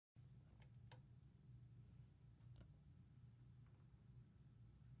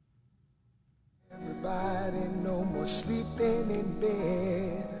was sleeping in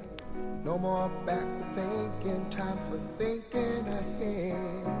bed. No more backward thinking, time for thinking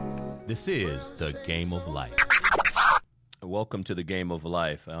ahead. This is The Game of Life. Welcome to The Game of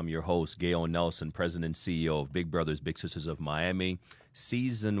Life. I'm your host, Gail Nelson, President and CEO of Big Brothers Big Sisters of Miami,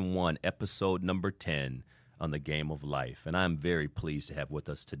 Season 1, Episode number 10 on The Game of Life. And I'm very pleased to have with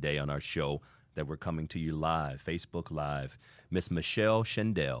us today on our show that we're coming to you live, Facebook Live, Miss Michelle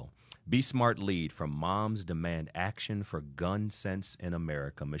Shindell, Be Smart Lead from Moms Demand Action for Gun Sense in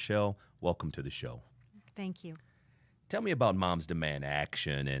America. Michelle, welcome to the show. Thank you. Tell me about Moms Demand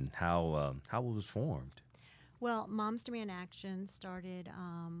Action and how it was formed. Well, Moms Demand Action started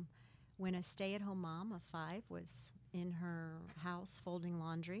when a stay-at-home mom of 5 was in her house folding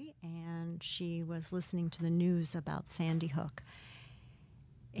laundry, and she was listening to the news about Sandy Hook.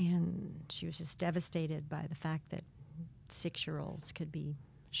 And she was just devastated by the fact that 6-year-olds could be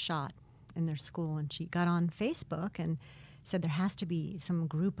shot in their school. And she got on Facebook and said there has to be some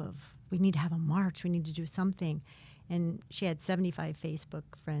group of, we need to have a march, we need to do something. And she had 75 Facebook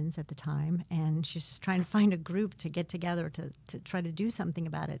friends at the time, and she was just trying to find a group to get together to try to do something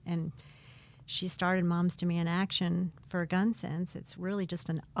about it. And she started Moms Demand Action for Gun Sense. It's really just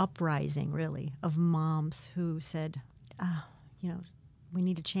an uprising, really, of moms who said, we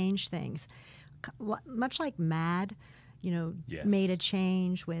need to change things. Much like MAD, Yes. made a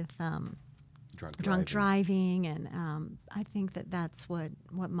change with drunk driving, and I think that's what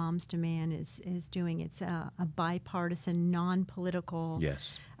Moms Demand is doing. It's a bipartisan, non-political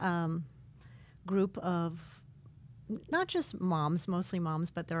Yes. Group of not just moms, mostly moms,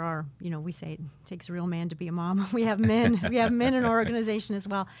 but there are, we say it takes a real man to be a mom. We have men. We have men in our organization as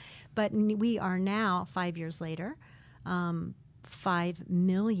well. But we are now, 5 years later, 5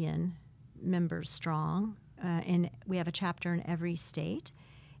 million members strong, and we have a chapter in every state.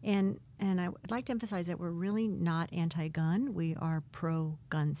 And I would like to emphasize that we're really not anti-gun. We are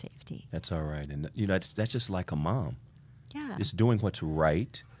pro-gun safety. That's all right. And, that's just like a mom. Yeah. It's doing what's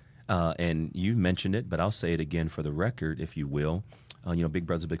right. And you mentioned it, but I'll say it again for the record, if you will. Big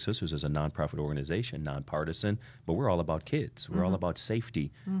Brothers Big Sisters is a nonprofit organization, nonpartisan, but we're all about kids. We're all about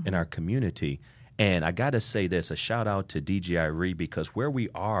safety in our community. And I got to say this, a shout out to DJI Ree, because where we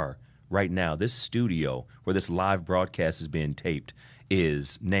are right now, this studio where this live broadcast is being taped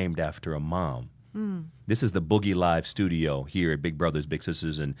is named after a mom. This is the Boogie Live studio here at Big Brothers Big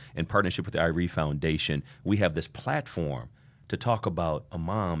Sisters, and in partnership with the Iree Foundation, we have this platform to talk about a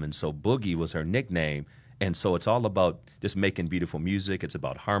mom, and so Boogie was her nickname, and so it's all about just making beautiful music. It's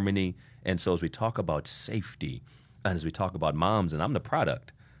about harmony, and so as we talk about safety, and as we talk about moms, and I'm the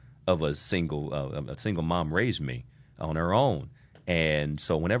product of a single mom raised me on her own, and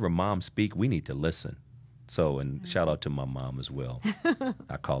so whenever moms speak, we need to listen. So, and shout out to my mom as well.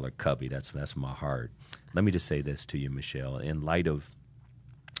 I call her Cubby. That's my heart. Let me just say this to you, Michelle. In light of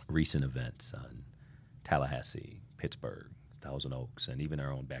recent events in Tallahassee, Pittsburgh, Thousand Oaks, and even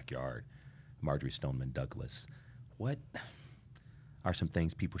our own backyard, Marjorie Stoneman Douglas, what are some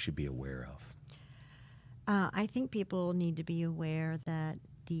things people should be aware of? I think people need to be aware that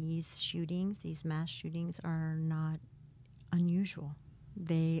these shootings, these mass shootings, are not unusual.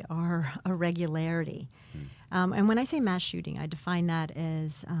 They are a regularity. And when I say mass shooting, I define that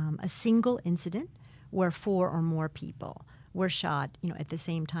as a single incident where 4 or more people were shot, at the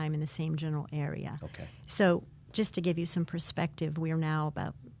same time in the same general area. Okay. So just to give you some perspective, we are now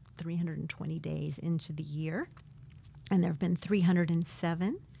about 320 days into the year, and there have been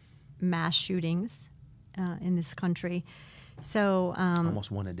 307 mass shootings in this country. So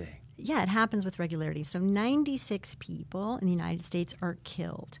almost one a day. Yeah, it happens with regularity. So 96 people in the United States are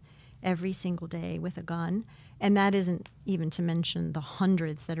killed every single day with a gun, and that isn't even to mention the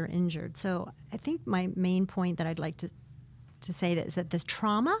hundreds that are injured. So I think my main point that I'd like to say is that the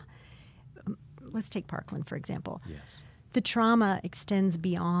trauma, let's take Parkland, for example. Yes. The trauma extends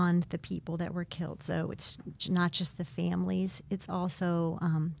beyond the people that were killed. So it's not just the families. It's also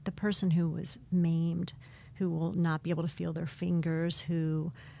the person who was maimed, who will not be able to feel their fingers,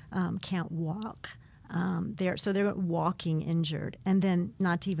 who can't walk. They're walking injured. And then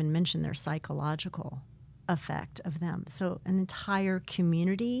not to even mention their psychological effect of them. So an entire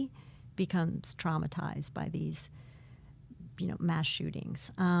community becomes traumatized by these, mass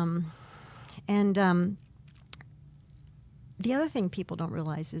shootings. The other thing people don't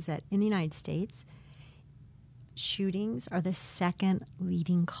realize is that in the United States, shootings are the second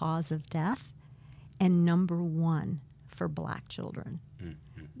leading cause of death and number 1 for black children.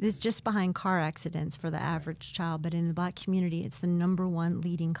 Mm-hmm. This is just behind car accidents for the average child, but in the black community, it's the number 1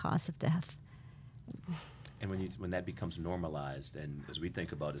 leading cause of death. And when that becomes normalized, and as we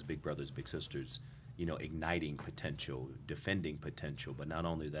think about as big brothers, big sisters, igniting potential, defending potential. But not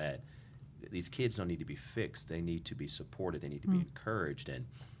only that, these kids don't need to be fixed. They need to be supported. They need to be encouraged. And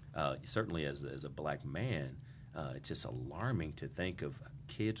certainly as a black man, it's just alarming to think of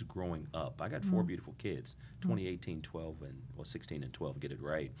kids growing up. I got 4 beautiful kids, 2018, 12, and 16 and 12, get it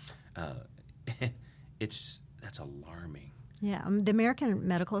right. That's alarming. Yeah, the American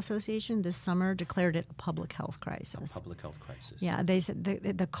Medical Association this summer declared it a public health crisis. A public health crisis. Yeah, they said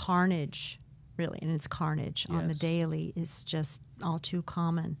the carnage, really, and it's carnage on the Yes. daily is just all too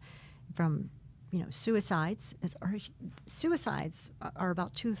common. From suicides. Suicides are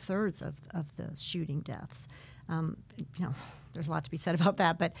about 2/3 of the shooting deaths. There's a lot to be said about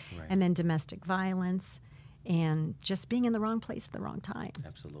that, but Right. and then domestic violence, and just being in the wrong place at the wrong time.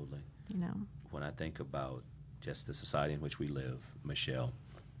 Absolutely. When I think about just the society in which we live, Michelle,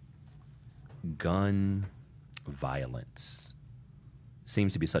 gun violence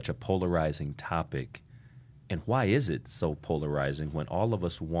seems to be such a polarizing topic. And why is it so polarizing when all of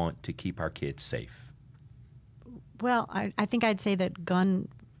us want to keep our kids safe? Well, I think I'd say that gun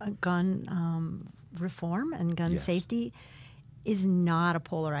reform and gun Yes. safety is not a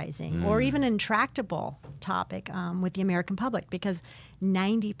polarizing or even intractable topic with the American public, because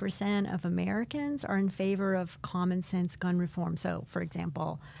 90% of Americans are in favor of common sense gun reform. So, for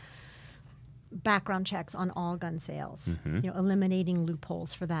example, background checks on all gun sales, eliminating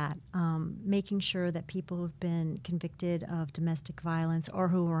loopholes for that, making sure that people who've been convicted of domestic violence or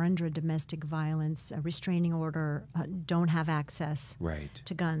who are under a domestic violence restraining order don't have access Right.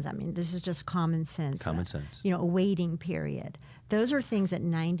 to guns. I mean, this is just common sense. Common sense. A waiting period. Those are things that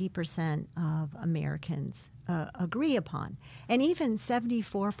 90% of Americans agree upon, and even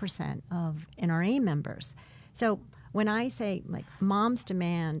 74% of NRA members. So when I say, like, Mom's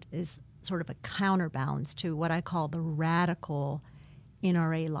Demand is sort of a counterbalance to what I call the radical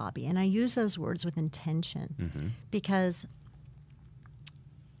NRA lobby. And I use those words with intention because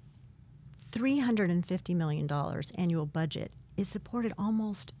 $350 million annual budget is supported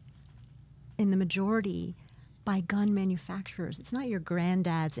almost in the majority by gun manufacturers. It's not your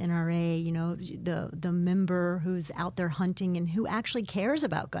granddad's NRA, the member who's out there hunting and who actually cares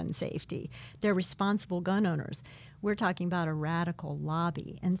about gun safety. They're responsible gun owners. We're talking about a radical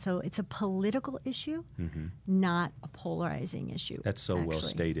lobby. And so it's a political issue, not a polarizing issue. That's so well actually.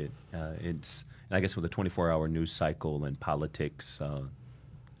 stated. And I guess with a 24-hour news cycle and politics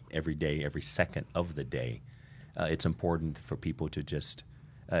every day, every second of the day, it's important for people to just,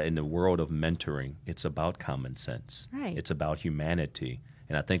 in the world of mentoring, it's about common sense. Right. It's about humanity.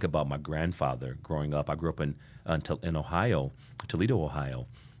 And I think about my grandfather growing up. I grew up in Ohio, Toledo, Ohio,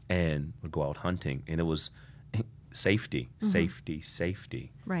 and would go out hunting. And it was safety,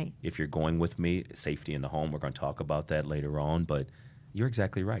 safety. Right. If you're going with me, safety in the home. We're going to talk about that later on. But you're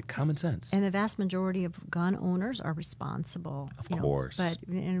exactly right. Common sense. And the vast majority of gun owners are responsible. Of course.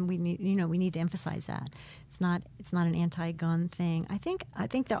 And we need to emphasize that it's not an anti-gun thing. I think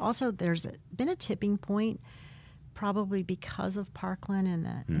that also there's been a tipping point, probably because of Parkland and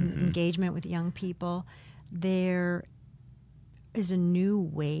the engagement with young people. There is a new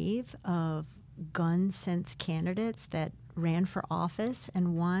wave of gun sense candidates that ran for office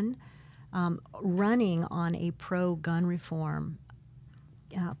and won, running on a pro-gun reform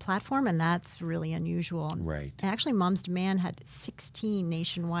platform, and that's really unusual. Right. And actually, Mom's Demand had 16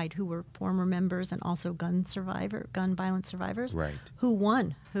 nationwide who were former members and also gun violence survivors. Right. Who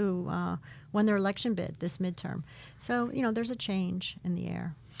won their election bid this midterm. So there's a change in the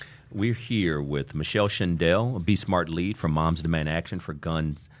air. We're here with Michelle Shindell, a Be Smart lead from Moms Demand Action for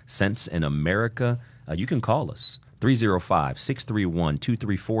Gun Sense in America. You can call us,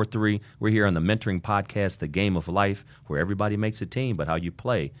 305-631-2343. We're here on the Mentoring Podcast, The Game of Life, where everybody makes a team, but how you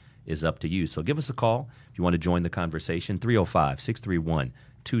play is up to you. So give us a call if you want to join the conversation,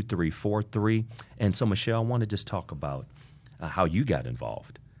 305-631-2343. And so, Michelle, I want to just talk about how you got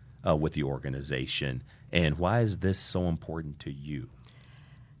involved with the organization, and why is this so important to you?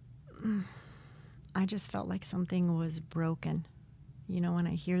 I just felt like something was broken. When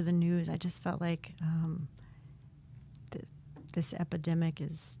I hear the news, I just felt like this epidemic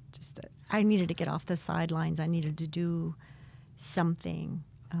is just... I needed to get off the sidelines. I needed to do something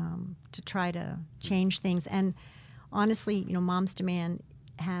to try to change things. And honestly, Moms Demand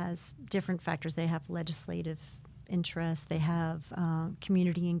has different factors. They have legislative interest, they have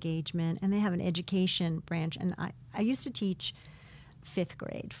community engagement, and they have an education branch. And I used to teach 5th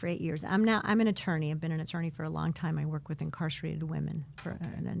grade for 8 years. I'm an attorney. I've been an attorney for a long time. I work with incarcerated women for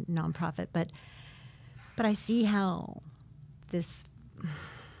a nonprofit, but I see how this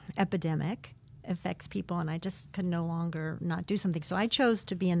epidemic affects people, and I just could no longer not do something. So I chose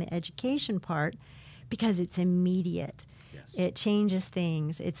to be in the education part, because it's immediate. Yes. It changes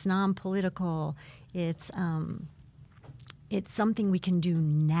things. It's non-political. It's something we can do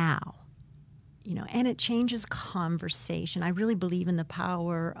now, and it changes conversation. I really believe in the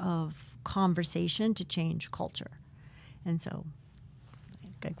power of conversation to change culture. And so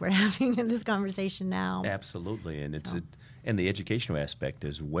like we're having this conversation now. Absolutely. And and the educational aspect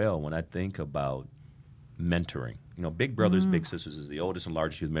as well. When I think about mentoring, Big Brothers Big Sisters is the oldest and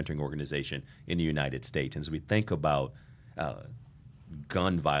largest youth mentoring organization in the United States. And as we think about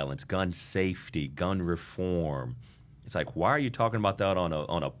gun violence, gun safety, gun reform, it's like, why are you talking about that on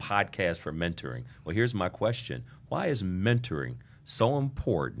a podcast for mentoring? Well, here's my question. Why is mentoring so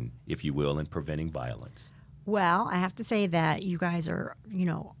important, if you will, in preventing violence? Well, I have to say that you guys are,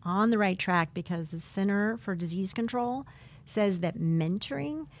 on the right track, because the Center for Disease Control says that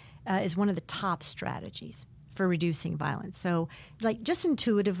mentoring is one of the top strategies for reducing violence. So, just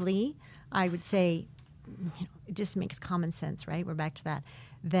intuitively, I would say, it just makes common sense, right? We're back to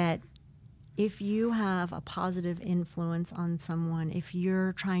that if you have a positive influence on someone, if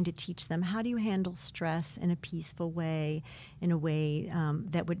you're trying to teach them how do you handle stress in a peaceful way, in a way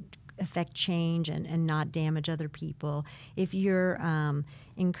that would affect change and not damage other people, if you're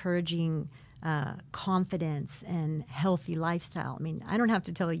encouraging confidence and healthy lifestyle. I mean, I don't have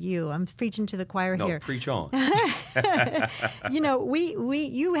to tell you. I'm preaching to the choir here. No, preach on.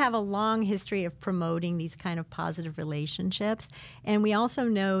 You have a long history of promoting these kind of positive relationships, and we also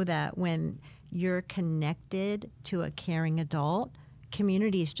know that when you're connected to a caring adult,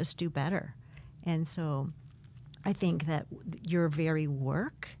 communities just do better. And so, I think that your very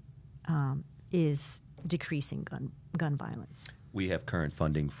work is decreasing gun violence. We have current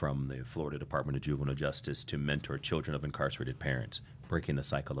funding from the Florida Department of Juvenile Justice to mentor children of incarcerated parents, breaking the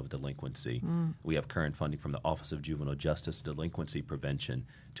cycle of delinquency. We have current funding from the Office of Juvenile Justice Delinquency Prevention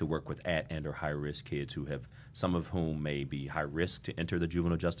to work with at and or high-risk kids some of whom may be high risk to enter the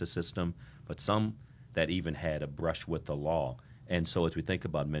juvenile justice system, but some that even had a brush with the law. And so as we think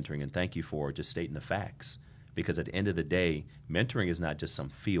about mentoring, and thank you for just stating the facts, because at the end of the day, mentoring is not just some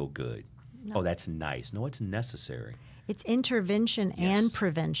feel-good. No. Oh, that's nice. No, it's necessary. It's intervention and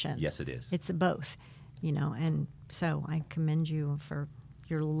prevention. Yes, it is. It's both, and so I commend you for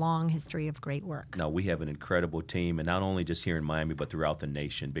your long history of great work. No, we have an incredible team, and not only just here in Miami, but throughout the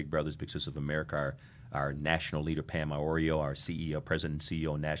nation. Big Brothers Big Sisters of America, our national leader, Pam Iorio, our CEO, President and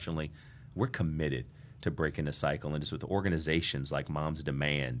CEO nationally, we're committed to breaking the cycle, and it's with organizations like Moms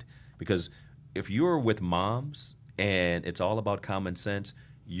Demand. Because if you're with moms and it's all about common sense,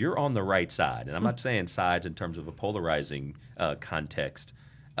 you're on the right side. And I'm not saying sides in terms of a polarizing context.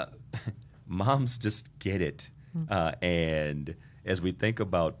 Moms just get it. And as we think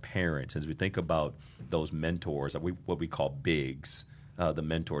about parents, as we think about those mentors, what we call bigs, the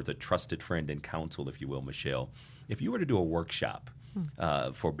mentors, the trusted friend and counsel, if you will, Michelle, if you were to do a workshop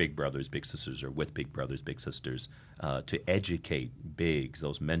for Big Brothers Big Sisters, or with Big Brothers Big Sisters, to educate bigs,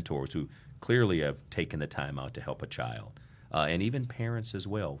 those mentors who clearly have taken the time out to help a child, and even parents as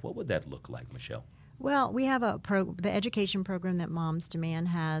well, what would that look like, Michelle? Well, we have the education program that Moms Demand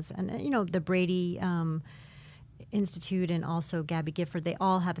has, and the Brady Institute and also Gabby Gifford, they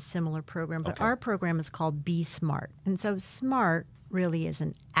all have a similar program, but our program is called Be Smart. And so SMART really is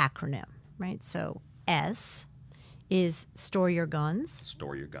an acronym, right? So S is store your guns.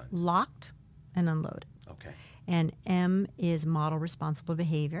 Store your guns. Locked and unloaded. Okay. And M is model responsible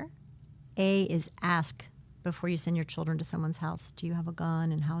behavior. A is ask before you send your children to someone's house, do you have a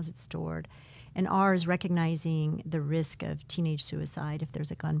gun and how is it stored? And R is recognizing the risk of teenage suicide if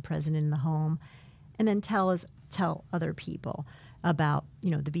there's a gun present in the home. And then tell other people about,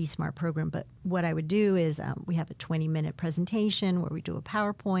 the Be Smart program. But what I would do is we have a 20-minute presentation where we do a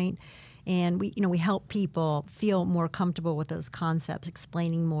PowerPoint, and we help people feel more comfortable with those concepts,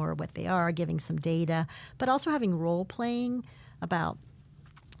 explaining more what they are, giving some data, but also having role playing about.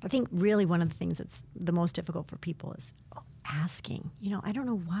 I think really one of the things that's the most difficult for people is asking. I don't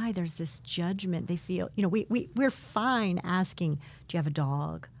know why there's this judgment. They feel, we're fine asking, do you have a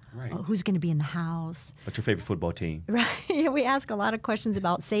dog? Right. Who's going to be in the house? What's your favorite football team? Right. We ask a lot of questions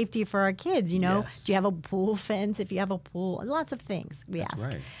about safety for our kids, Yes. Do you have a pool fence? If you have a pool, lots of things we That's ask.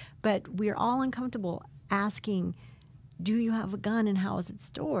 Right. But we're all uncomfortable asking, do you have a gun and how is it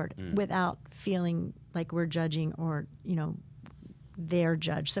stored? Without feeling like we're judging or, their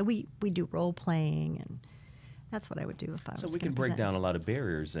judge. So we do role playing, and that's what I would do if I was. So we can break down a lot of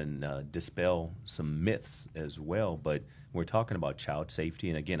barriers and dispel some myths as well. But we're talking about child safety,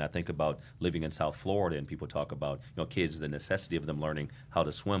 and again, I think about living in South Florida, and people talk about kids, the necessity of them learning how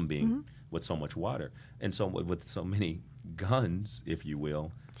to swim, being with so much water, and so with so many guns, if you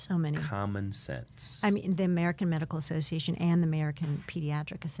will. So many. Common sense. I mean, the American Medical Association and the American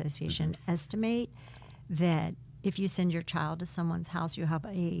Pediatric Association estimate that if you send your child to someone's house, you have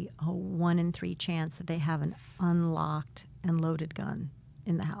a 1 in 3 chance that they have an unlocked and loaded gun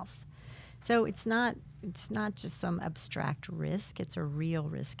in the house. So it's not just some abstract risk. It's a real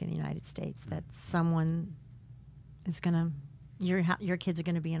risk in the United States that someone is going to, your kids are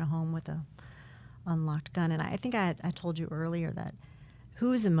going to be in a home with a unlocked gun. And I think I told you earlier that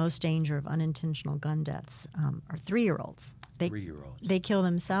who's in most danger of unintentional gun deaths are 3-year-olds. 3-year-olds. They kill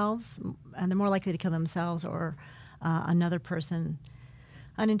themselves, and they're more likely to kill themselves or another person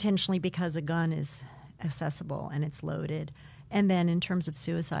unintentionally because a gun is accessible and it's loaded. And then in terms of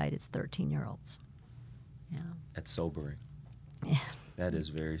suicide, it's 13-year-olds. Yeah. That's sobering. Yeah. That is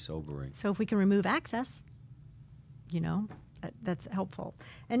very sobering. So if we can remove access, that's helpful.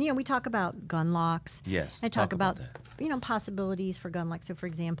 And, we talk about gun locks. Yes, I talk about that. Possibilities for gun locks. So, for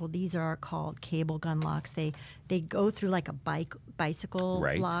example, these are called cable gun locks. They go through like a bicycle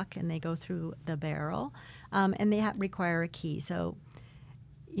Right. lock, and they go through the barrel, and they require a key. So,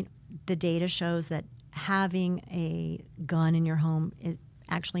 the data shows that having a gun in your home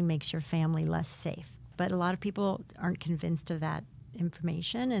actually makes your family less safe. But a lot of people aren't convinced of that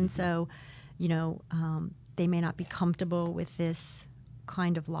information, and so, they may not be comfortable with this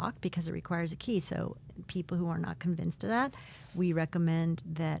kind of lock because it requires a key. So people who are not convinced of that, we recommend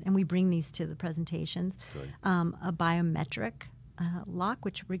that, and we bring these to the presentations, a biometric lock,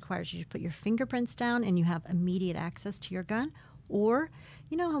 which requires you to put your fingerprints down and you have immediate access to your gun. Or,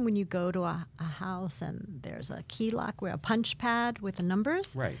 how when you go to a house and there's a key lock where a punch pad with the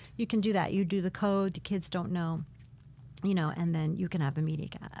numbers, Right. You can do that. You do the code, the kids don't know. And then you can have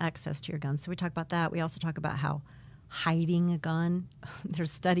immediate access to your gun. So we talk about that. We also talk about how hiding a gun,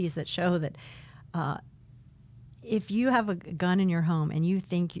 there's studies that show that if you have a gun in your home and you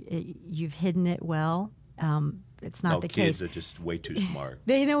think you've hidden it well, it's not the case. Kids are just way too smart.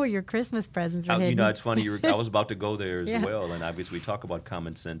 They know where your Christmas presents are hidden. It's funny. I was about to go there as Yeah. well, and obviously we talk about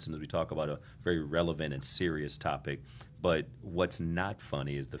common sense and we talk about a very relevant and serious topic. But what's not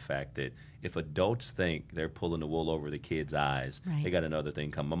funny is the fact that if adults think they're pulling the wool over the kids' eyes, Right. they got another thing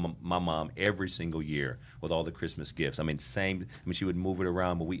coming. My mom, every single year with all the Christmas gifts, she would move it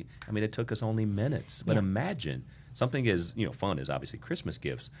around, but it took us only minutes. But Yeah. imagine something as, fun as obviously Christmas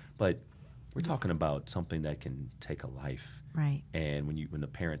gifts, but we're talking about something that can take a life. Right. And when the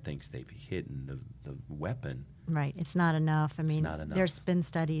parent thinks they've hidden the weapon, Right. It's not enough. not enough. There's been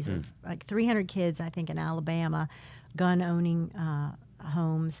studies of like 300 kids, I think, in Alabama, gun-owning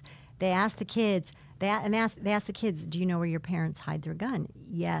homes. They asked the kids, they asked the kids, do you know where your parents hide their gun?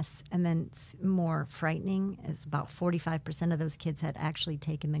 Yes. And then more frightening is about 45% of those kids had actually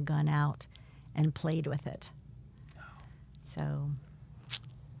taken the gun out and played with it. So.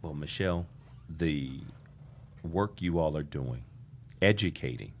 Well, Michelle, the work you all are doing,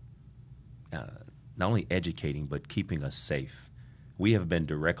 educating, not only educating, but keeping us safe. We have been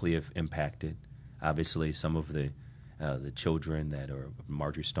directly impacted. Obviously, some of the children that are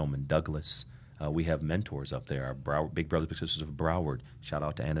Marjorie Stoneman Douglas, we have mentors up there, our Big Brothers Big Sisters of Broward. Shout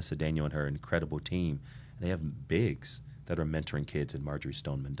out to Anna Cedeno and her incredible team. They have bigs that are mentoring kids at Marjorie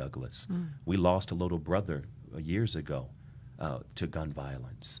Stoneman Douglas. We lost a little brother years ago to gun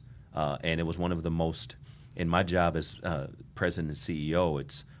violence. And it was one of the most, in my job as president and CEO,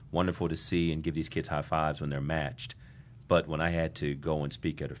 it's wonderful to see and give these kids high fives when they're matched. But when I had to go and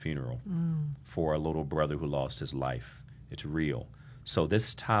speak at a funeral for a little brother who lost his life, it's real. So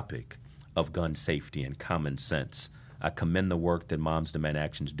this topic of gun safety and common sense, I commend the work that Moms Demand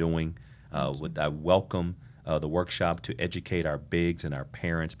Action's doing. I welcome the workshop to educate our bigs and our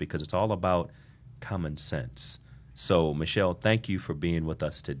parents because it's all about common sense. So, Michelle, thank you for being with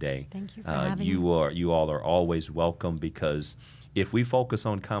us today. Thank you for having me. You all are always welcome because if we focus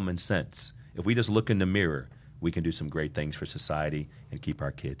on common sense, if we just look in the mirror, we can do some great things for society and keep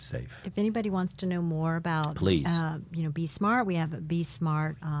our kids safe. If anybody wants to know more about, Please. Be Smart, we have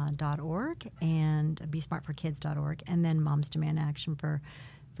besmart.org and besmartforkids.org, and then Moms Demand Action for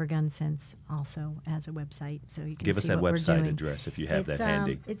Gun Sense also has a website, so you can Give us see that what we're website doing. address if you have that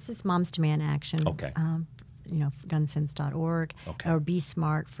handy. It's just Moms Demand Action. Okay. Gunsense.org Okay. or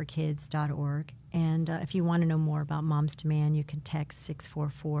besmartforkids.org. And if you want to know more about Moms Demand, you can text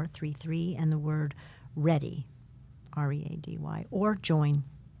 64433 and the word READY, READY, or join,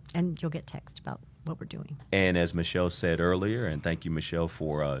 and you'll get text about what we're doing. And as Michelle said earlier, and thank you, Michelle,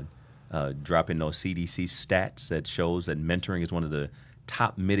 for dropping those CDC stats that shows that mentoring is one of the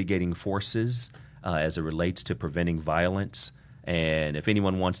top mitigating forces as it relates to preventing violence. And if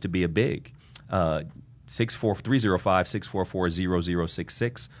anyone wants to be a big,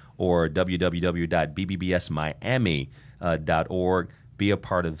 305-644-0066 or www.bbbsmiami.org. Be a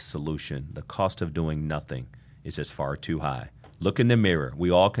part of the solution. The cost of doing nothing is just far too high. Look in the mirror. We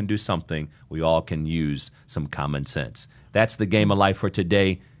all can do something. We all can use some common sense. That's the game of life for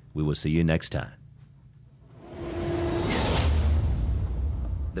today. We will see you next time.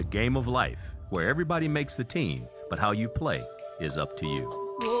 The game of life, where everybody makes the team, but how you play is up to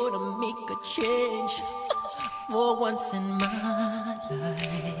you. Gonna make a change for once in my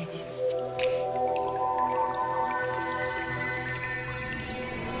life.